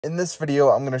In this video,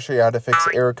 I'm going to show you how to fix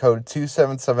error code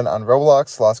 277 on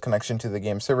Roblox, lost connection to the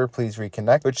game server, please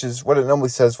reconnect, which is what it normally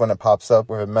says when it pops up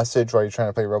with a message while you're trying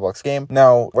to play a Roblox game.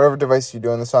 Now, whatever device you're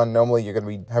doing this on, normally you're going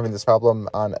to be having this problem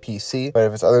on a PC, but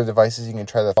if it's other devices, you can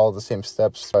try to follow the same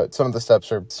steps, but some of the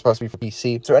steps are supposed to be for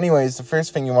PC. So anyways, the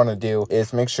first thing you want to do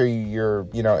is make sure your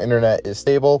internet is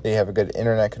stable, they have a good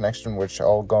internet connection, which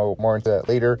I'll go more into that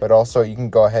later, but also you can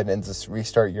go ahead and just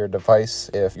restart your device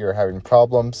if you're having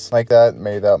problems like that.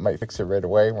 Maybe that might fix it right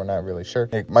away. We're not really sure.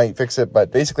 It might fix it,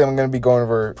 but basically I'm going to be going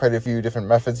over quite a few different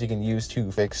methods you can use to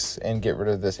fix and get rid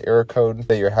of this error code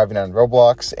that you're having on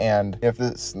Roblox. And if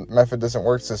this method doesn't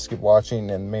work, just keep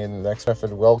watching and maybe the next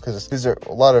method will, because there's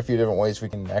a few different ways we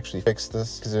can actually fix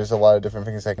this, because there's a lot of different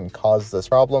things that can cause this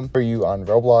problem for you on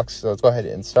Roblox. So let's go ahead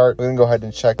and start. We're going to go ahead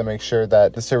and check to make sure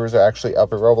that the servers are actually up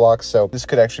for Roblox. So this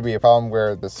could actually be a problem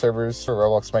where the servers for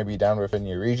Roblox might be down within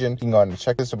your region. You can go ahead and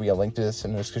check this. There'll be a link to this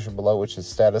in the description below, which is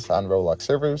status on Roblox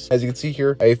servers. As you can see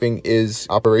here, everything is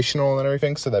operational and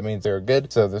everything, so that means they're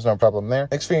good, so there's no problem there.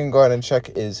 Next thing you can go ahead and check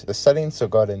is the settings. So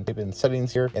go ahead and type in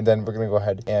settings here, and then we're going to go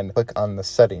ahead and click on the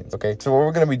settings. Okay, so what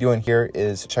we're going to be doing here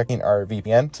is checking our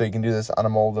VPN. So you can do this on a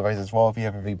mobile device as well if you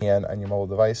have a VPN on your mobile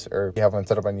device, or if you have one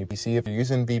set up on your PC. If you're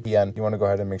using VPN, you want to go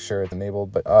ahead and make sure it's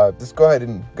enabled, but just go ahead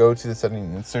and go to the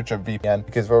settings and search up VPN,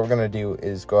 because what we're going to do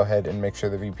is go ahead and make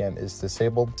sure the VPN is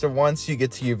disabled. So once you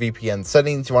get to your VPN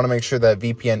settings, you want to make sure that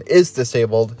VPN is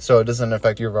disabled so it doesn't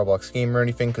affect your Roblox game or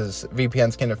anything, because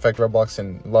VPNs can affect Roblox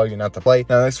and allow you not to play.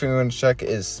 Now, the next thing we're going to check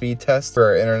is speed test for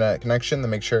our internet connection to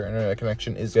make sure our internet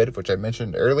connection is good, which I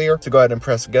mentioned earlier. So go ahead and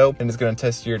press go, and it's going to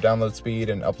test your download speed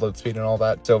and upload speed and all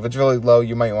that. So if it's really low,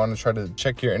 you might want to try to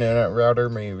check your internet router,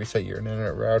 maybe reset your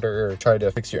internet router, or try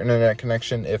to fix your internet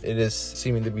connection if it is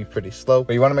seeming to be pretty slow.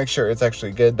 But you want to make sure it's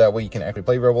actually good, that way you can actually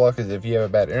play Roblox, because if you have a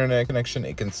bad internet connection,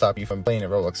 it can stop you from playing a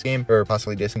Roblox game or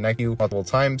possibly disconnect you multiple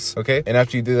times. Okay, and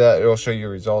after you do that, it'll show you your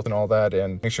result and all that,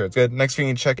 and make sure it's good. Next thing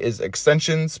you check is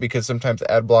extensions, because sometimes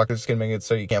ad blockers can make it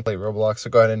so you can't play Roblox. So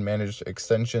go ahead and manage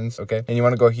extensions. Okay, and you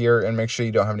want to go here and make sure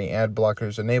you don't have any ad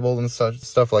blockers enabled and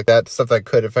stuff like that, stuff that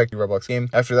could affect your Roblox game.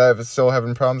 After that, if it's still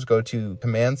having problems, go to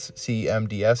commands,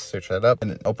 CMDS, search that up,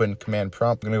 and then open command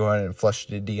prompt. I'm gonna go ahead and flush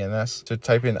the DNS. So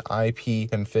type in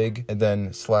ipconfig and then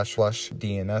 //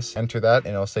 DNS, enter that,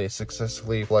 and it'll say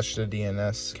successfully flush the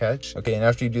DNS cache. Okay, and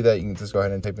after you do that, you can just go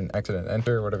ahead and type in exit and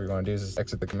enter. Whatever you want to do is just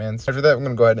exit the commands. After that, I'm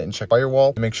going to go ahead and check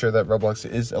firewall to make sure that Roblox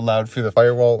is allowed through the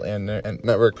firewall and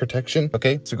network protection.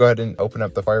 Okay, so go ahead and open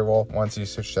up the firewall once you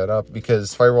search that up,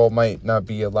 because firewall might not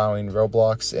be allowing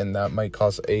Roblox, and that might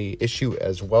cause a issue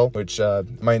as well, which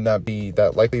might not be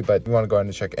that likely, but you want to go ahead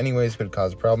and check anyways. Could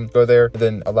cause a problem. Go there, and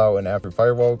then allow an app for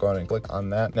firewall. Go ahead and click on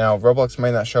that. Now, Roblox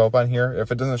might not show up on here.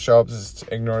 If it doesn't show up, just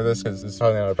ignore this, because it's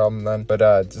probably not a problem then. But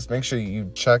just make sure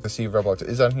you check to see if Roblox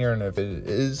is on here, and if it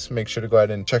is, make sure to go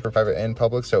ahead and check for private and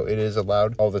public, so it is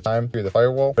allowed all the time through the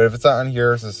firewall. But if it's not on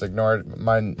here, just ignore it.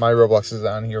 My Roblox is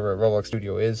on here, where Roblox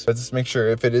Studio is, but just make sure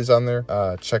if it is on there,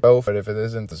 check both. But if it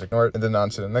isn't, just ignore it. And then on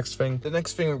to the next thing. The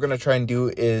next thing we're going to try and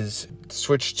do is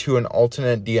switch to an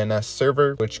alternate DNS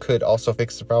server, which could also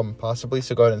fix the problem possibly.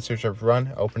 So go ahead and search up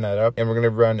run, open that up, and we're going to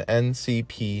run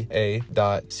ncpa.cpl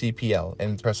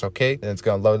and press OK, and it's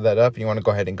going to load that up. You want to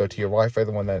go ahead and go to your Wi-Fi,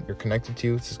 the one that you're connected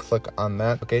to, just click on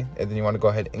that. Okay, and then you want to go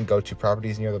ahead and go to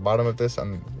properties near the bottom of this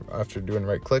after doing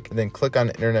right click, and then click on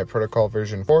Internet Protocol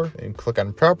version 4 and click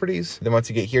on properties. Then once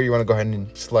you get here, you want to go ahead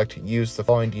and select use the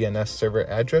following DNS server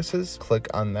addresses, click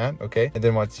on that. Okay, and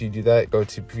then once you do that, go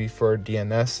to preferred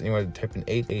DNS, and you want to type in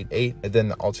 888, and then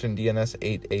the alternate DNS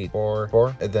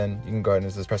 8844, and then you can go ahead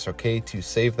and just press OK to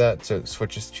save that, so it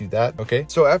switches to that. Okay,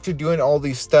 so after doing all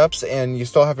these steps and you're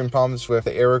still having problems with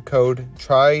the error code,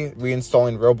 try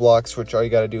reinstalling Roblox, which all you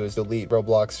got to do is delete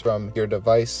Roblox from your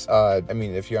device. I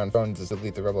mean, if you're on phone, just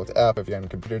delete the Roblox app. If you're on a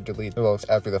computer, delete Roblox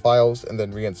app through the files, and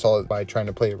then reinstall it by trying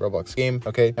to play a Roblox game.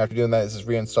 Okay, after doing that, just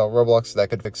reinstall Roblox. So that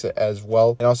could fix it as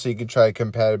well. And also you could try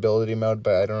compatibility mode,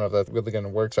 but I don't know if that's really going to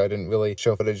work, so I didn't really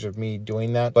show footage of me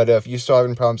doing that. But if you're still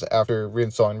having problems after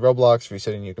reinstalling Roblox,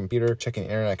 resetting your computer, checking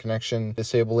internet connection,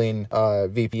 disabling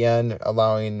VPN,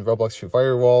 allowing Roblox through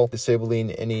firewall,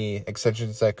 disabling any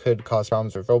extensions that could cause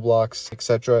problems with Roblox,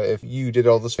 etc. If you did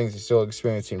all those things, you're still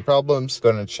experiencing problems, go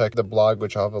ahead and check the blog,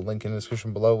 which I'll have a link in the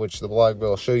description below. below, which the blog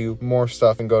will show you more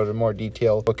stuff and go into more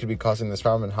detail what could be causing this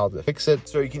problem and how to fix it.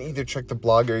 So you can either check the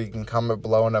blog or you can comment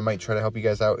below, and I might try to help you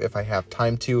guys out if I have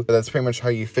time to. But that's pretty much how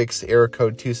you fix error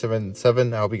code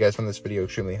 277. I hope you guys found this video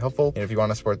extremely helpful. And if you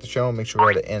want to support the channel, make sure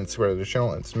to go ahead and subscribe to the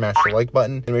channel and smash the like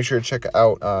button. And make sure to check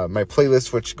out my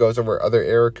playlist, which goes over other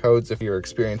error codes. If you're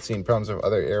experiencing problems with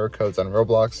other error codes on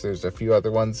Roblox, there's a few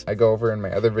other ones I go over in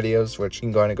my other videos, which you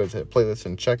can go ahead and go to the playlist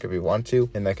and check if you want to,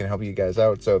 and that can help you guys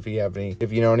out. So if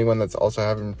you know anyone that's also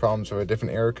having problems with a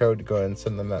different error code, go ahead and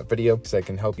send them that video because I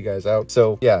can help you guys out.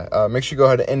 So yeah, make sure you go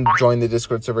ahead and join the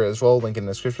Discord server as well, link in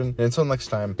the description. And until next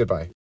time, goodbye.